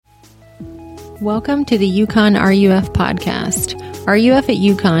Welcome to the Yukon RUF podcast. RUF at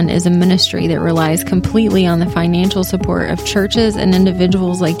Yukon is a ministry that relies completely on the financial support of churches and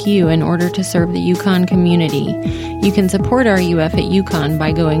individuals like you in order to serve the Yukon community. You can support RUF at Yukon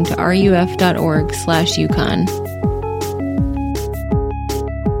by going to ruf.org/Yukon.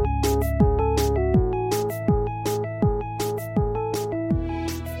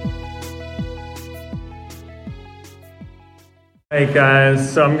 Hey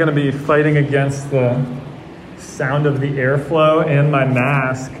guys, so I'm going to be fighting against the sound of the airflow and my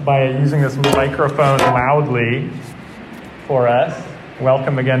mask by using this microphone loudly for us.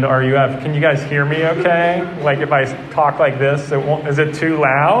 Welcome again to RUF. Can you guys hear me okay? Like if I talk like this, is it too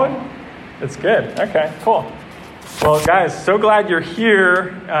loud? It's good. Okay, cool. Well guys, so glad you're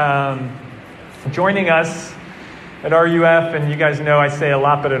here joining us at RUF, and you guys know I say a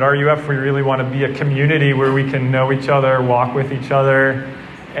lot, but at RUF we really want to be a community where we can know each other, walk with each other,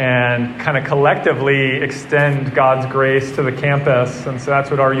 and kind of collectively extend God's grace to the campus. And so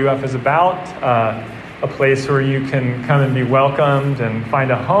that's what RUF is about, a place where you can come and be welcomed and find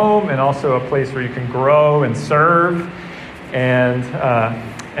a home, and also a place where you can grow and serve. And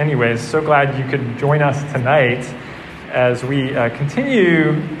anyways, so glad you could join us tonight as we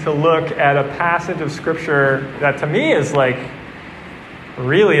continue to look at a passage of Scripture that to me is like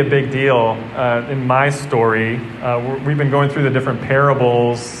really a big deal in my story. We've been going through the different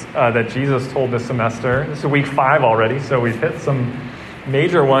parables that Jesus told this semester. This is week 5 already, so we've hit some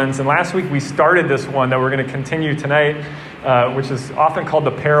major ones. And last week we started this one that we're going to continue tonight, which is often called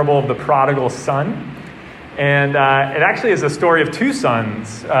the parable of the prodigal son. And it actually is a story of 2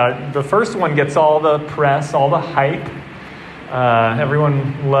 sons. The first one gets all the press, all the hype.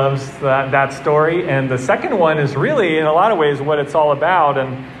 Everyone loves that story. And the second one is really, in a lot of ways, what it's all about.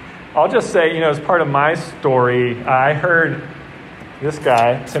 And I'll just say, as part of my story, I heard this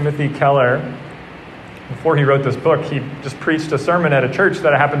guy, Timothy Keller, before he wrote this book, he just preached a sermon at a church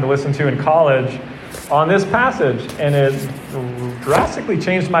that I happened to listen to in college on this passage. And it drastically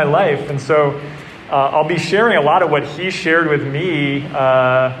changed my life. And so I'll be sharing a lot of what he shared with me,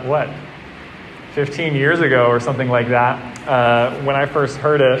 15 years ago or something like that, when I first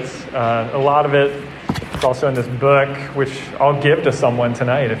heard it. A lot of it is also in this book, which I'll give to someone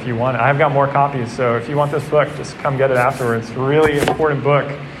tonight if you want it. I've got more copies, so if you want this book, just come get it afterwards. It's a really important book.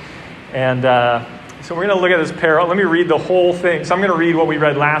 And so we're going to look at this parable. Let me read the whole thing. So I'm going to read what we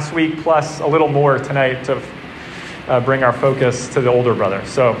read last week, plus a little more tonight to bring our focus to the older brother.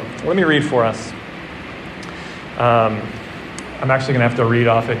 So let me read for us. I'm actually going to have to read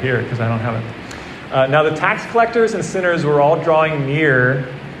off it here because I don't have it. Now the tax collectors and sinners were all drawing near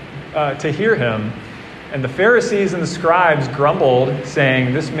to hear him. And the Pharisees and the scribes grumbled,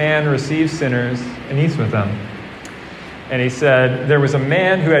 saying, "This man receives sinners and eats with them." And he said, "There was a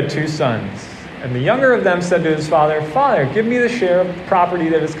man who had 2 sons. And the younger of them said to his father, 'Father, give me the share of the property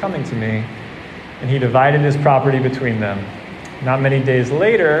that is coming to me.' And he divided his property between them. Not many days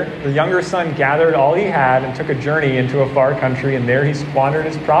later, the younger son gathered all he had and took a journey into a far country, and there he squandered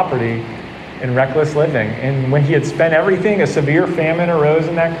his property in reckless living. And when he had spent everything, a severe famine arose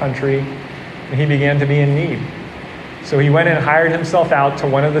in that country, and he began to be in need. So he went and hired himself out to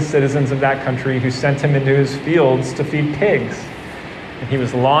one of the citizens of that country, who sent him into his fields to feed pigs. And he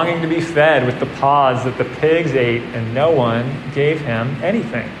was longing to be fed with the pods that the pigs ate, and no one gave him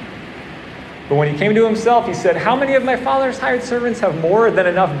anything. But when he came to himself, he said, 'How many of my father's hired servants have more than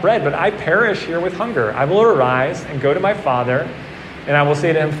enough bread, but I perish here with hunger? I will arise and go to my father, and I will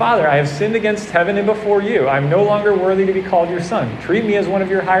say to him, Father, I have sinned against heaven and before you. I am no longer worthy to be called your son. Treat me as one of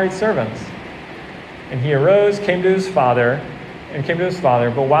your hired servants.' And he arose, came to his father.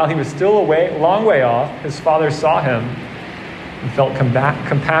 But while he was still a long way off, his father saw him and felt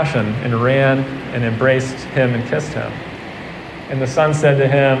compassion, and ran and embraced him and kissed him. And the son said to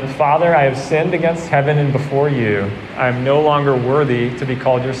him, 'Father, I have sinned against heaven and before you. I am no longer worthy to be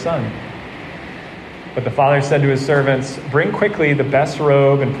called your son.' But the father said to his servants, 'Bring quickly the best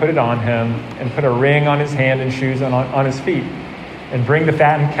robe and put it on him, and put a ring on his hand and shoes on his feet. And bring the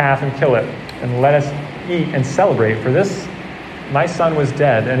fattened calf and kill it, and let us eat and celebrate. For this my son was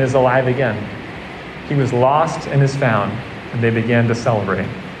dead and is alive again. He was lost and is found.' And they began to celebrate.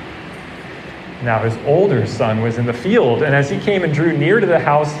 Now his older son was in the field, and as he came and drew near to the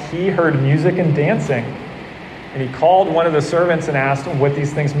house, he heard music and dancing. And he called one of the servants and asked him what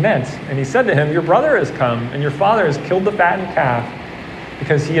these things meant. And he said to him, 'Your brother has come, and your father has killed the fattened calf,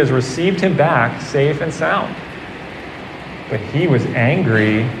 because he has received him back safe and sound.' But he was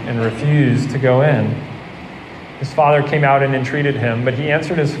angry and refused to go in. His father came out and entreated him, but he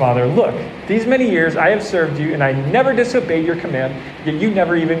answered his father, 'Look, these many years I have served you, and I never disobeyed your command, yet you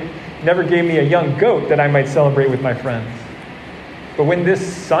never even never gave me a young goat that I might celebrate with my friends. But when this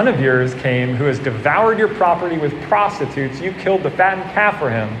son of yours came, who has devoured your property with prostitutes, you killed the fattened calf for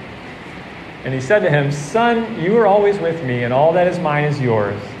him. And he said to him, Son, you are always with me, and all that is mine is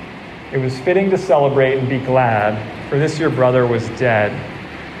yours. It was fitting to celebrate and be glad, for this your brother was dead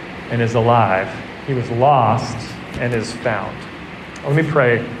and is alive. He was lost and is found. Let me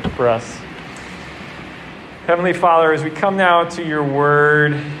pray for us. Heavenly Father, as we come now to your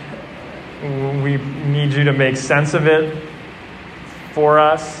word, we need you to make sense of it for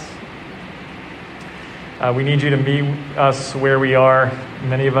us. We need you to meet us where we are.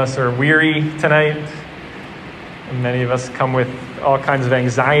 Many of us are weary tonight. And many of us come with all kinds of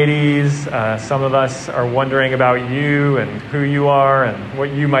anxieties. Some of us are wondering about you and who you are and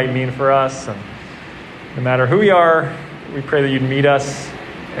what you might mean for us. And no matter who we are, we pray that you'd meet us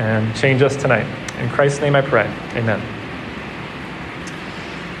and change us tonight. In Christ's name I pray. Amen.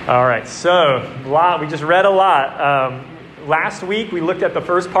 All right, so we just read a lot. Last week we looked at the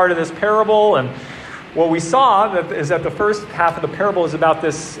first part of this parable, and what we saw is that the first half of the parable is about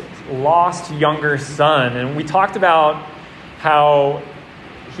this lost younger son. And we talked about how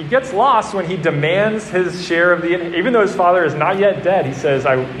he gets lost when he demands his share of even though his father is not yet dead. He says,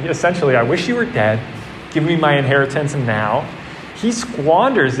 I wish you were dead. Give me my inheritance now. He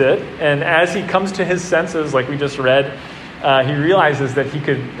squanders it, and as he comes to his senses, like we just read, he realizes that he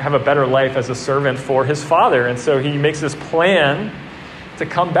could have a better life as a servant for his father. And so he makes this plan to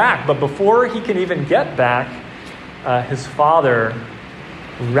come back. But before he can even get back, his father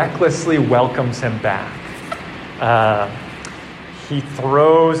recklessly welcomes him back. He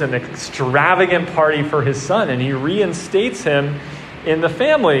throws an extravagant party for his son, and he reinstates him in the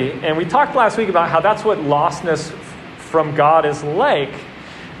family. And we talked last week about how that's what lostness from God is like.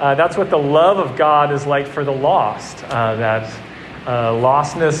 That's what the love of God is like for the lost. That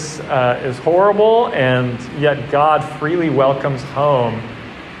lostness is horrible, and yet God freely welcomes home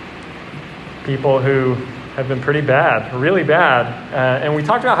people who have been pretty bad, really bad. And we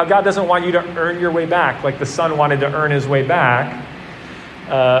talked about how God doesn't want you to earn your way back, like the son wanted to earn his way back,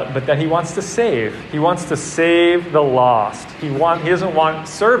 but that he wants to save. He wants to save the lost. He doesn't want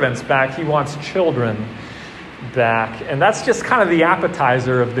servants back. He wants children back. And that's just kind of the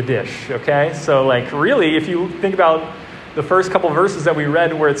appetizer of the dish, okay? So like really, if you think about the first couple verses that we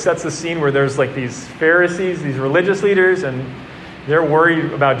read where it sets the scene where there's like these Pharisees, these religious leaders, and they're worried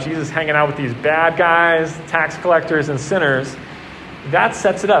about Jesus hanging out with these bad guys, tax collectors and sinners, that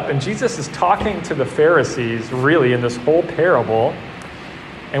sets it up. And Jesus is talking to the Pharisees really in this whole parable.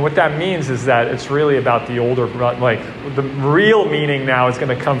 And what that means is that it's really about the older brother. Like the real meaning now is going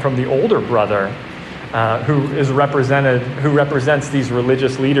to come from the older brother, who represents these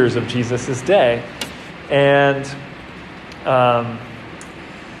religious leaders of Jesus' day. And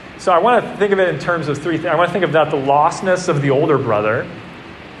so I want to think of it in terms of three things. I want to think about the lostness of the older brother.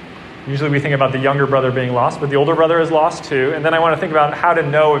 Usually we think about the younger brother being lost, but the older brother is lost too. And then I want to think about how to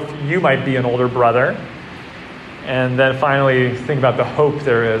know if you might be an older brother. And then finally think about the hope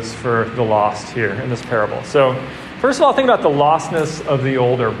there is for the lost here in this parable. So first of all, think about the lostness of the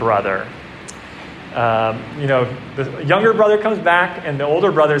older brother. The younger brother comes back, and the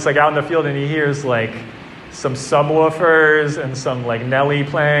older brother's like out in the field, and he hears like some subwoofers and some like Nelly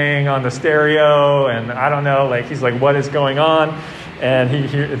playing on the stereo, and I don't know, like he's like, what is going on? And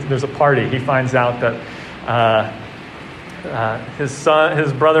there's a party. He finds out that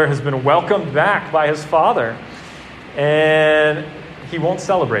his brother has been welcomed back by his father, and he won't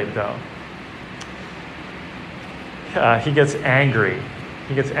celebrate though. He gets angry.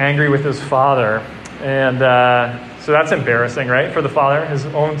 He gets angry with his father, and so that's embarrassing, right, for the father. His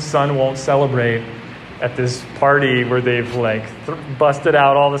own son won't celebrate at this party where they've like busted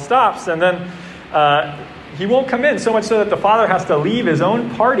out all the stops. And then he won't come in, so much so that the father has to leave his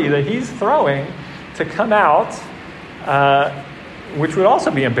own party that he's throwing to come out, which would also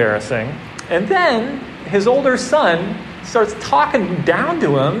be embarrassing. And then his older son starts talking down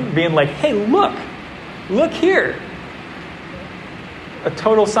to him, being like, hey, look here. A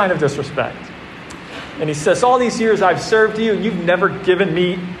total sign of disrespect. And he says, all these years I've served you, and you've never given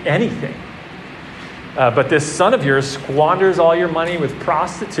me anything. But this son of yours squanders all your money with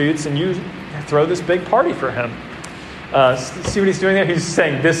prostitutes, and you throw this big party for him. See what he's doing there? He's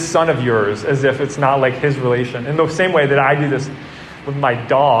saying this son of yours as if it's not like his relation. In the same way that I do this with my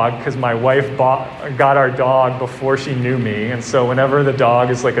dog, because my wife got our dog before she knew me. And so whenever the dog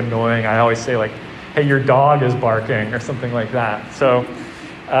is like annoying, I always say like, hey, your dog is barking or something like that. So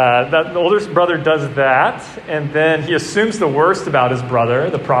the oldest brother does that, and then he assumes the worst about his brother,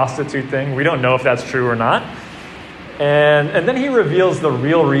 the prostitute thing. We don't know if that's true or not. And then he reveals the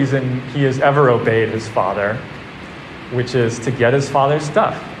real reason he has ever obeyed his father, which is to get his father's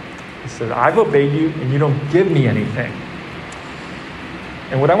stuff. He says, I've obeyed you and you don't give me anything.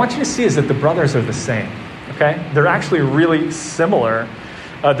 And what I want you to see is that the brothers are the same, okay? They're actually really similar.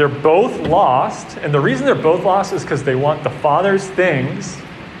 They're both lost, and the reason they're both lost is because they want the father's things,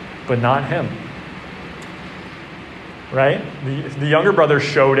 but not him. Right? The younger brother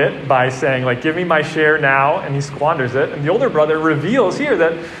showed it by saying, like, give me my share now, and he squanders it. And the older brother reveals here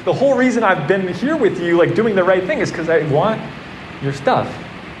that the whole reason I've been here with you, like, doing the right thing is because I want your stuff.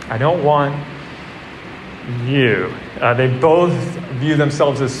 I don't want you. They both view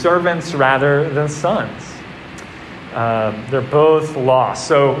themselves as servants rather than sons. They're both lost.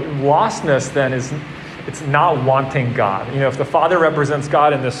 So lostness then it's not wanting God. You know, if the Father represents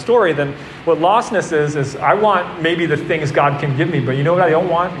God in this story, then what lostness is I want maybe the things God can give me, but you know what? I don't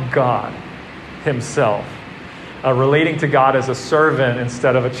want God himself. Relating to God as a servant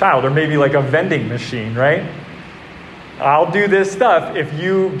instead of a child, or maybe like a vending machine, right? I'll do this stuff if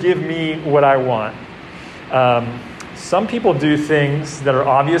you give me what I want. Some people do things that are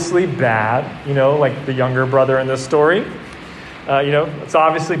obviously bad, you know, like the younger brother in this story. It's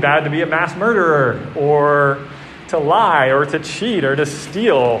obviously bad to be a mass murderer or to lie or to cheat or to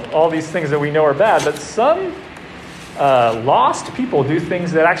steal, all these things that we know are bad. But some lost people do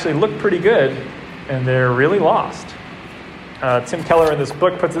things that actually look pretty good, and they're really lost. Tim Keller in this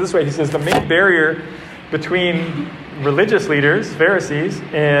book puts it this way. He says the main barrier between religious leaders, Pharisees,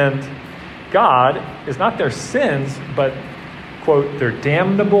 and God is not their sins, but, quote, their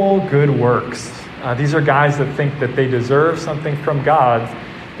damnable good works. These are guys that think that they deserve something from God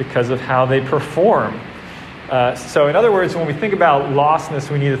because of how they perform. So in other words, when we think about lostness,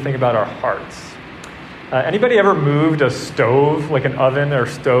 we need to think about our hearts. Anybody ever moved a stove, like an oven or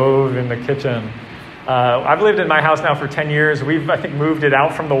stove in the kitchen? I've lived in my house now for 10 years. We've, I think, moved it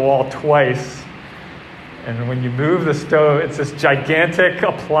out from the wall twice. And when you move the stove, it's this gigantic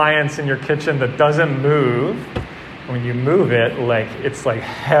appliance in your kitchen that doesn't move. When you move it, it's like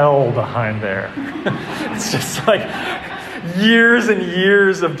hell behind there. It's just like years and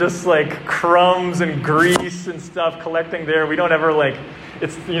years of just like crumbs and grease and stuff collecting there. We don't ever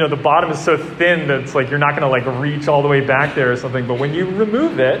it's, the bottom is so thin that it's like you're not going to reach all the way back there or something. But when you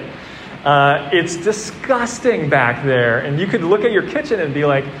remove it, it's disgusting back there. And you could look at your kitchen and be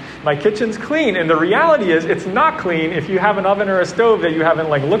like, my kitchen's clean. And the reality is it's not clean if you have an oven or a stove that you haven't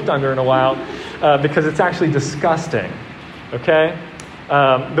looked under in a while, because it's actually disgusting. Okay?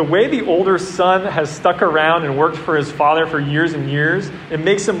 The way the older son has stuck around and worked for his father for years and years, it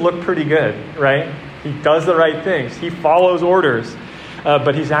makes him look pretty good, right? He does the right things. He follows orders.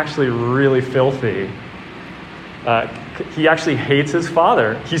 But he's actually really filthy. He actually hates his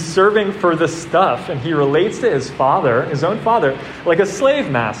father. He's serving for the stuff, and he relates to his father, his own father, like a slave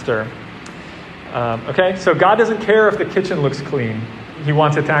master. Okay, so God doesn't care if the kitchen looks clean. He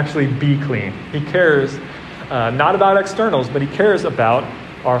wants it to actually be clean. He cares not about externals, but he cares about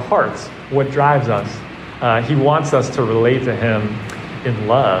our hearts, what drives us. He wants us to relate to him in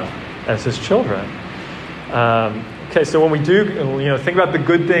love as his children. Okay, so when we do, think about the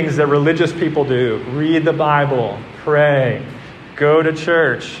good things that religious people do. Read the Bible, pray, go to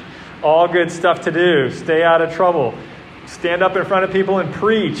church, all good stuff to do. Stay out of trouble. Stand up in front of people and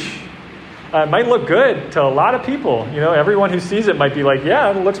preach. It might look good to a lot of people. Everyone who sees it might be like,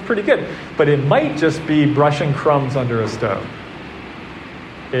 yeah, it looks pretty good. But it might just be brushing crumbs under a stove.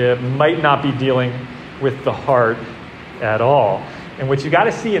 It might not be dealing with the heart at all. And what you got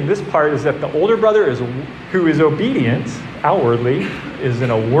to see in this part is that the older brother who is obedient outwardly is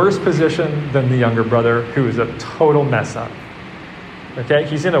in a worse position than the younger brother who is a total mess up. Okay?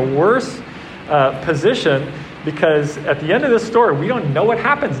 He's in a worse position because at the end of this story, we don't know what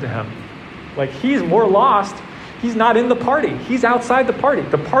happens to him. He's more lost. He's not in the party. He's outside the party.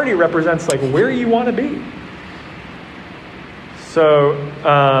 The party represents where you want to be. So,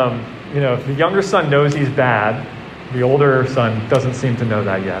 the younger son knows he's bad. The older son doesn't seem to know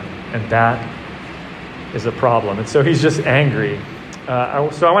that yet, and that is a problem. And so he's just angry.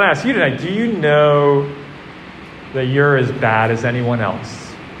 So I want to ask you tonight, do you know that you're as bad as anyone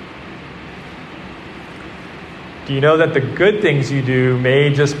else? Do you know that the good things you do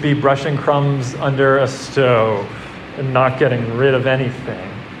may just be brushing crumbs under a stove and not getting rid of anything?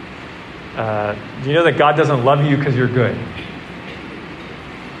 Do you know that God doesn't love you because you're good?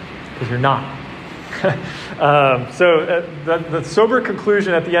 Because you're not. So the sober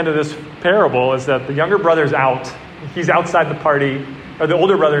conclusion at the end of this parable is that the younger brother's out. He's outside the party, or the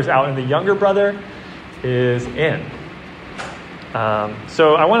older brother's out, and the younger brother is in.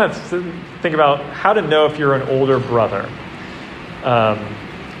 So I want to think about how to know if you're an older brother.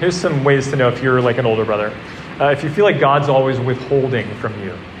 Here's some ways to know if you're like an older brother. If you feel like God's always withholding from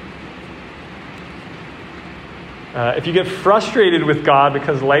you. If you get frustrated with God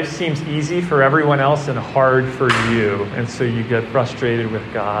because life seems easy for everyone else and hard for you, and so you get frustrated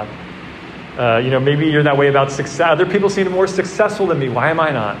with God. Maybe you're that way about success. Other people seem more successful than me. Why am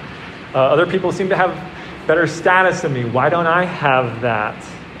I not? Other people seem to have better status than me. Why don't I have that?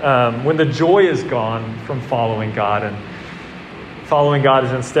 When the joy is gone from following God, and following God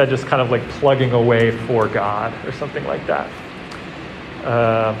is instead just kind of like plugging away for God or something like that.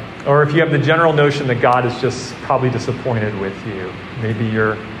 Or if you have the general notion that God is just probably disappointed with you. Maybe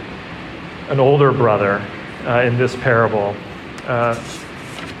you're an older brother in this parable.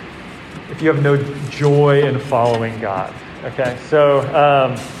 If you have no joy in following God. Okay, so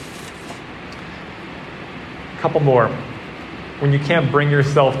a couple more. When you can't bring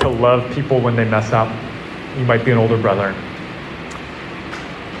yourself to love people when they mess up, you might be an older brother.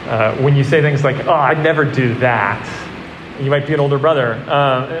 When you say things like, "Oh, I'd never do that," you might be an older brother.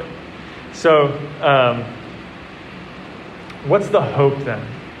 What's the hope then?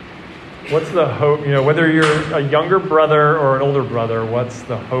 What's the hope? Whether you're a younger brother or an older brother, what's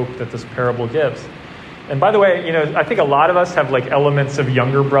the hope that this parable gives? And by the way, I think a lot of us have like elements of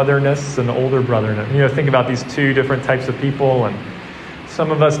younger brotherness and older brotherness. Think about these two different types of people, and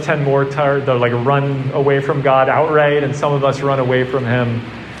some of us tend more to like run away from God outright, and some of us run away from Him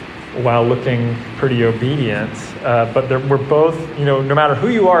while looking pretty obedient. But we're both, no matter who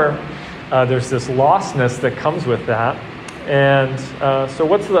you are, there's this lostness that comes with that. And so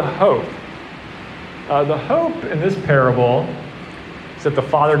what's the hope? The hope in this parable is that the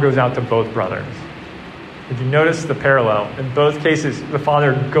father goes out to both brothers. Did you notice the parallel? In both cases, the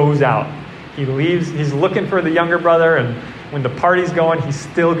father goes out. He leaves, he's looking for the younger brother, and when the party's going, he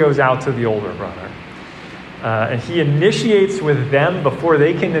still goes out to the older brother. And he initiates with them before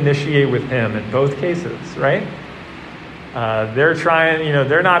they can initiate with him in both cases, right?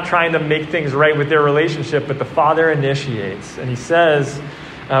 They're not trying to make things right with their relationship, but the father initiates. And he says,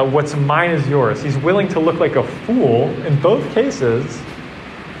 what's mine is yours. He's willing to look like a fool in both cases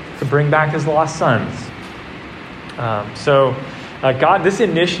to bring back his lost sons. God, this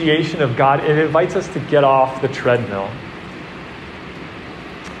initiation of God, it invites us to get off the treadmill.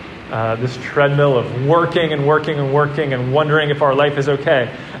 This treadmill of working and working and working and wondering if our life is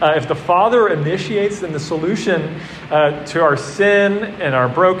okay. If the Father initiates, then the solution to our sin and our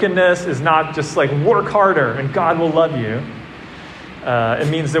brokenness is not just like work harder and God will love you. It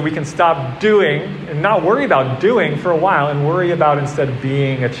means that we can stop doing and not worry about doing for a while and worry about instead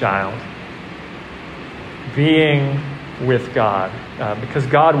being a child. Being with God. Because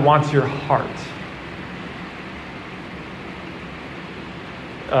God wants your heart.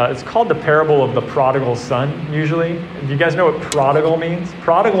 It's called the parable of the prodigal son, usually. Do you guys know what prodigal means?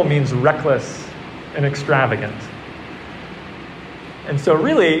 Prodigal means reckless and extravagant. And so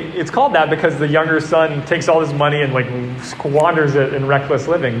really, it's called that because the younger son takes all his money and like squanders it in reckless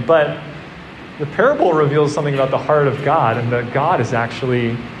living. But the parable reveals something about the heart of God, and that God is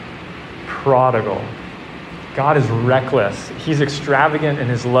actually prodigal. God is reckless. He's extravagant in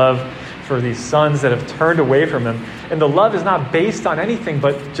his love for these sons that have turned away from him. And the love is not based on anything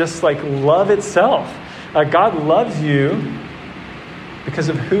but just like love itself. God loves you because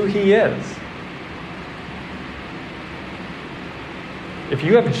of who he is. If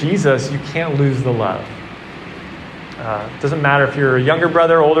you have Jesus, you can't lose the love. It doesn't matter if you're a younger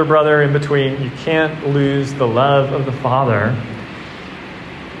brother, older brother, in between. You can't lose the love of the Father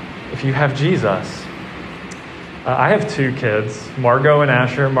if you have Jesus. I have two kids, Margot and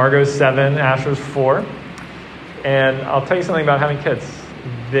Asher. Margot's 7, Asher's 4. And I'll tell you something about having kids.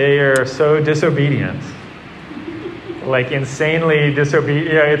 They are so disobedient. Like insanely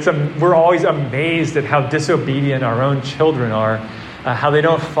disobedient. We're always amazed at how disobedient our own children are. How they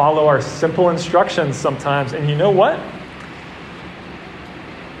don't follow our simple instructions sometimes. And you know what?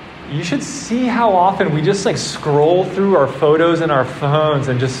 You should see how often we just like scroll through our photos and our phones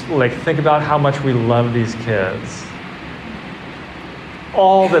and just like think about how much we love these kids.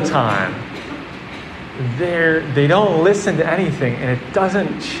 All the time. They don't listen to anything, and it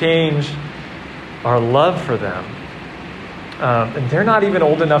doesn't change our love for them. And they're not even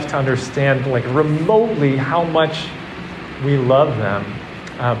old enough to understand like remotely how much we love them.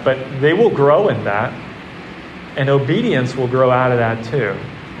 But they will grow in that, and obedience will grow out of that too.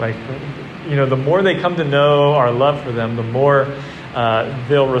 Like, the more they come to know our love for them, the more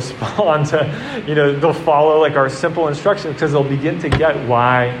they'll respond to, they'll follow like our simple instructions, because they'll begin to get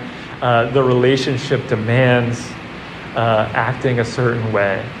why the relationship demands acting a certain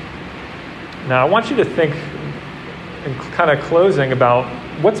way. Now, I want you to think, in kind of closing, about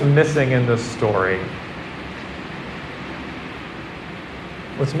what's missing in this story.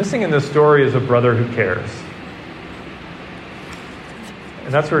 What's missing in this story is a brother who cares.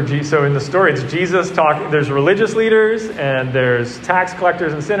 And that's where so in the story, it's Jesus talking. There's religious leaders, and there's tax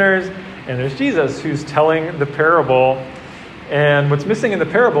collectors and sinners, and there's Jesus who's telling the parable. And what's missing in the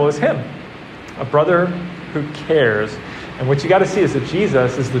parable is him, a brother who cares. And what you got to see is that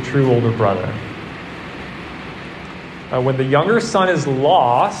Jesus is the true older brother. When the younger son is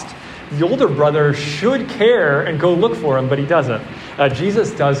lost, the older brother should care and go look for him, but he doesn't.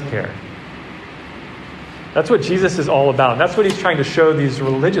 Jesus does care. That's what Jesus is all about. And that's what he's trying to show these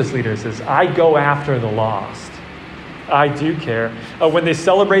religious leaders is, I go after the lost. I do care. When they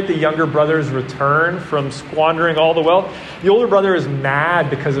celebrate the younger brother's return from squandering all the wealth, the older brother is mad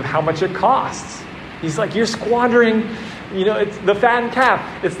because of how much it costs. He's like, you're squandering, it's the fattened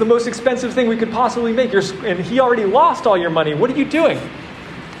calf. It's the most expensive thing we could possibly make. And he already lost all your money. What are you doing?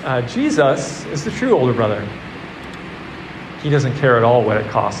 Jesus is the true older brother. He doesn't care at all what it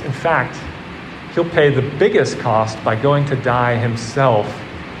costs. In fact, he'll pay the biggest cost by going to die himself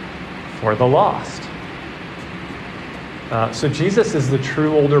for the lost. So Jesus is the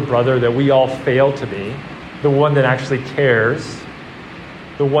true older brother that we all fail to be, the one that actually cares,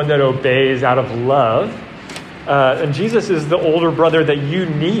 the one that obeys out of love. And Jesus is the older brother that you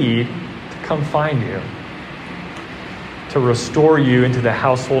need to come find you, to restore you into the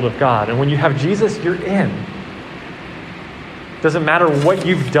household of God. And when you have Jesus, you're in. Doesn't matter what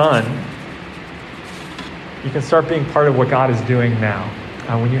you've done, you can start being part of what God is doing now.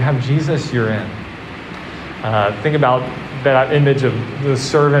 When you have Jesus, you're in. Think about that image of the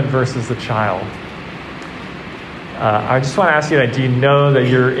servant versus the child. I just want to ask you, do you know that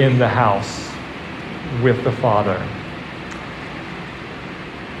you're in the house with the Father?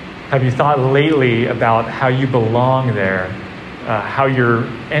 Have you thought lately about how you belong there, how your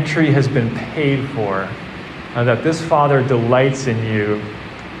entry has been paid for, that this Father delights in you,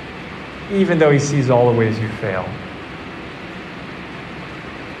 even though he sees all the ways you fail?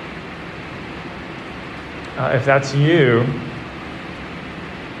 If that's you,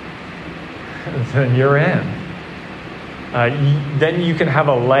 then you're in. Then you can have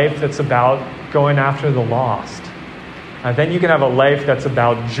a life that's about going after the lost. Then you can have a life that's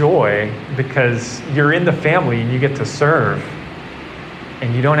about joy because you're in the family and you get to serve.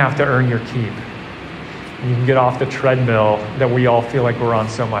 And you don't have to earn your keep. You can get off the treadmill that we all feel like we're on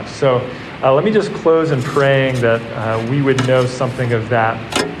so much. So let me just close in praying that we would know something of that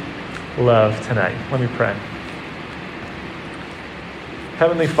love tonight. Let me pray.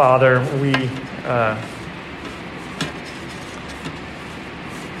 Heavenly Father, we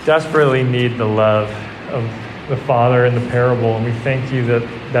desperately need the love of the Father in the parable, and we thank you that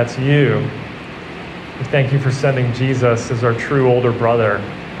that's you. We thank you for sending Jesus as our true older brother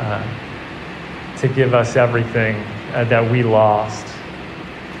to give us everything that we lost.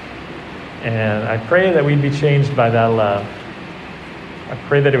 And I pray that we'd be changed by that love. I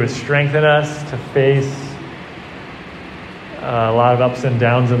pray that it would strengthen us to face a lot of ups and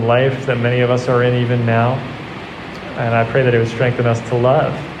downs in life that many of us are in even now. And I pray that it would strengthen us to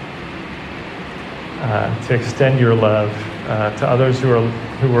love, to extend your love to others who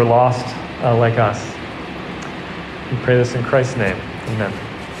are lost like us. We pray this in Christ's name. Amen.